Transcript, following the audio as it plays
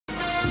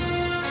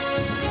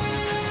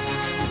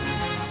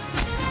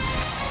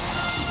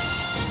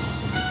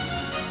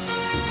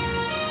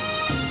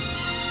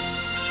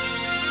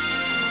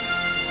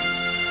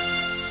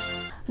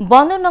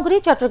বন্দরনগরী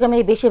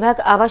চট্টগ্রামের বেশিরভাগ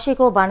আবাসিক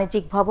ও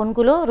বাণিজ্যিক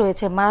ভবনগুলো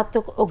রয়েছে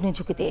মারাত্মক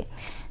অগ্নিঝুঁকিতে।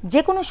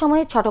 যে কোনো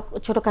সময়ে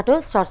ছোটখাটো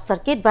শর্ট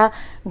সার্কিট বা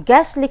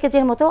গ্যাস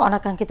লিকেজের মতো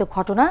অনাকাঙ্ক্ষিত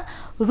ঘটনা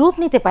রূপ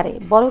নিতে পারে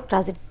বড়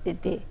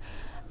ট্র্যাজেডিতে।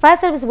 ফায়ার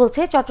সার্ভিস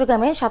বলছে,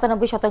 চট্টগ্রামে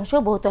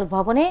 ৯৭% বহুতল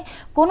ভবনে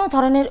কোনো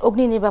ধরনের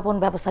অগ্নি নির্বাপন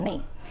ব্যবস্থা নেই।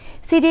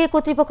 সিডিএ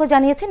কর্তৃপক্ষ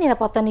জানিয়েছে,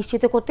 নিরাপত্তা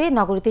নিশ্চিত করতে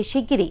নগরীতে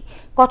শিগগিরই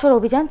কঠোর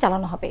অভিযান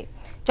চালানো হবে।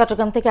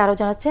 চট্টগ্রাম থেকে আরও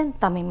জানাচ্ছেন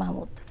তামিম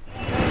মাহমুদ।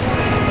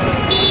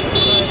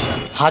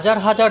 হাজার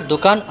হাজার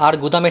দোকান আর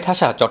গুদামে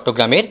ঠাসা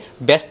চট্টগ্রামের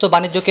ব্যস্ত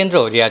বাণিজ্য কেন্দ্র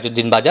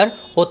রিয়াজউদ্দিন বাজার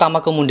ও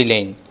তামাকোমুন্ডি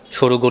লেন।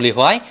 সরু গলি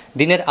হওয়ায়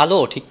দিনের আলো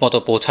ঠিকমতো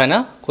পৌঁছায় না,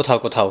 কোথাও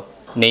কোথাও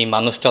নেই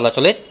মানুষ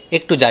চলাচলের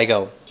একটু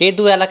জায়গাও। এ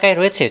দু এলাকায়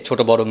রয়েছে ছোট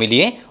বড়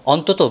মিলিয়ে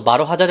অন্তত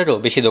 ১২,০০০-এরও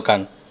বেশি দোকান,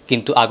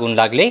 কিন্তু আগুন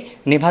লাগলে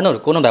নেভানোর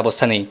কোনো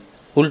ব্যবস্থা নেই।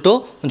 উল্টো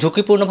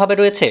ঝুঁকিপূর্ণভাবে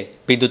রয়েছে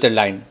বিদ্যুতের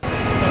লাইন।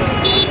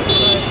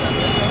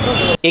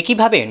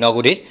 একইভাবে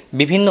নগরীর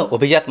বিভিন্ন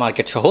অভিজাত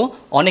মার্কেট সহ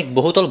অনেক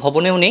বহুতল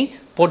ভবনেও নেই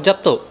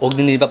পর্যাপ্ত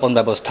অগ্নি নির্বাপন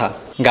ব্যবস্থা।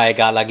 গায়ে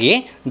গা লাগিয়ে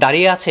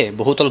দাঁড়িয়ে আছে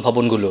বহুতল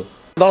ভবনগুলো।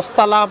 ১০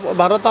 তলা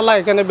 ১২ তলা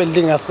এখানে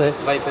বিল্ডিং আছে,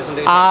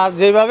 আর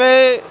যেভাবে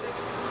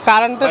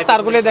কারেন্টের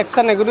তারগুলি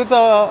দেখছেন এগুলি তো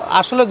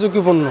আসলে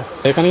ঝুঁকিপূর্ণ।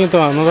 এখানে কিন্তু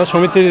আমরা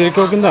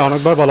সমিতিদেরকেও কিন্তু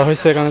অনেকবার বলা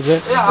হয়েছে এখানে যে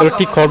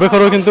ঠিক করবে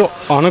কিন্তু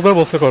অনেকবার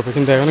বসে করবে,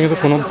 কিন্তু এখানে কিন্তু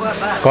কোনো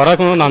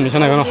নাম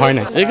নিশানা এখনো হয়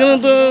না। এখানে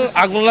তো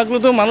আগুন লাগলে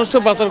তো মানুষ তো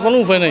বাঁচার কোনো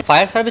উপায় নেই।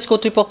 ফায়ার সার্ভিস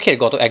কর্তৃপক্ষের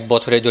গত ১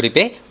 বছরের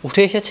জরিপে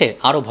উঠে এসেছে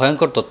আরও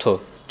ভয়ঙ্কর তথ্য।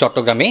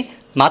 চট্টগ্রামে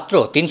মাত্র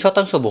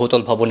 ৩%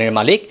 বহুতল ভবনের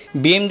মালিক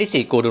বিএমডিসি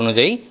কোড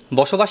অনুযায়ী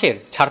বসবাসের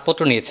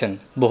ছাড়পত্র নিয়েছেন।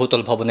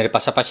 বহুতল ভবনের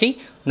পাশাপাশি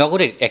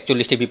নগরের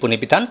 ৪১টি বিপণী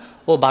বিতান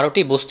ও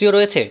 ১২টি বস্তিও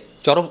রয়েছে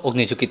চরম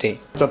অগ্নিঝুঁকিতে।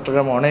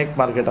 চট্টগ্রামে অনেক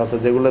মার্কেট আছে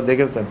যেগুলো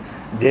দেখেছেন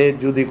যে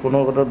যদি কোনো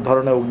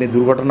ধরনের অগ্নি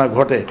দুর্ঘটনা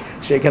ঘটে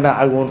সেখানে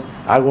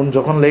আগুন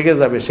যখন লেগে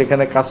যাবে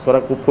সেখানে কাজ করা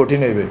খুব কঠিন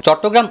হবে।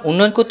 চট্টগ্রাম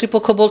উন্নয়ন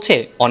কর্তৃপক্ষ বলছে,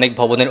 অনেক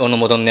ভবনের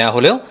অনুমোদন নেওয়া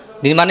হলেও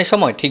নির্মাণের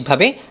সময়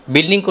ঠিকভাবে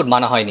বিল্ডিং কোড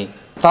মানা হয়নি।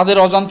 তাদের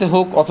অজান্তে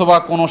হোক অথবা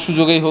কোনো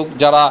সুযোগেই হোক,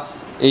 যারা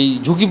এই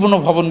ঝুঁকিপূর্ণ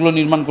ভবনগুলো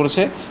নির্মাণ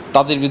করেছে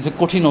তাদের বিরুদ্ধে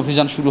কঠিন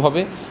অভিযান শুরু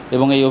হবে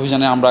এবং এই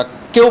অভিযানে আমরা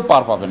কেউ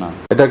পার পাবে না।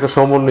 এটা একটা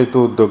সমন্বিত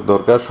উদ্যোগ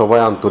দরকার। সবাই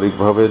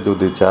আন্তরিকভাবে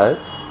যদি চায়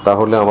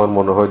তাহলে আমার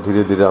মনে হয়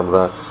ধীরে ধীরে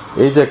আমরা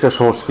এই যে একটা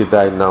সংস্কৃতি,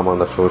 আইন না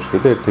মানার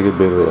সংস্কৃতি, এর থেকে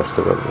বের হয়ে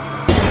আসতে পারবো।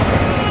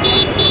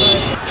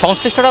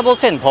 সংশ্লিষ্টরা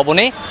বলছেন,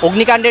 ভবনে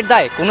অগ্নিকাণ্ডের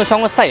দায় কোনো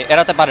সংস্থাই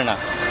এড়াতে পারে না।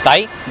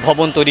 তাই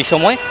ভবন তৈরির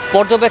সময়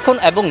পর্যবেক্ষণ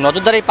এবং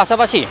নজরদারির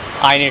পাশাপাশি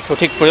আইনের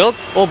সঠিক প্রয়োগ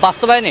ও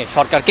বাস্তবায়নে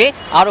সরকারকে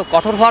আরও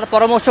কঠোর হওয়ার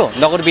পরামর্শ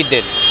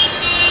নগরবিদদের।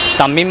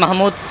 তামিম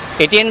মাহমুদ,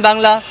 ATN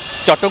বাংলা,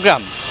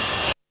 চট্টগ্রাম।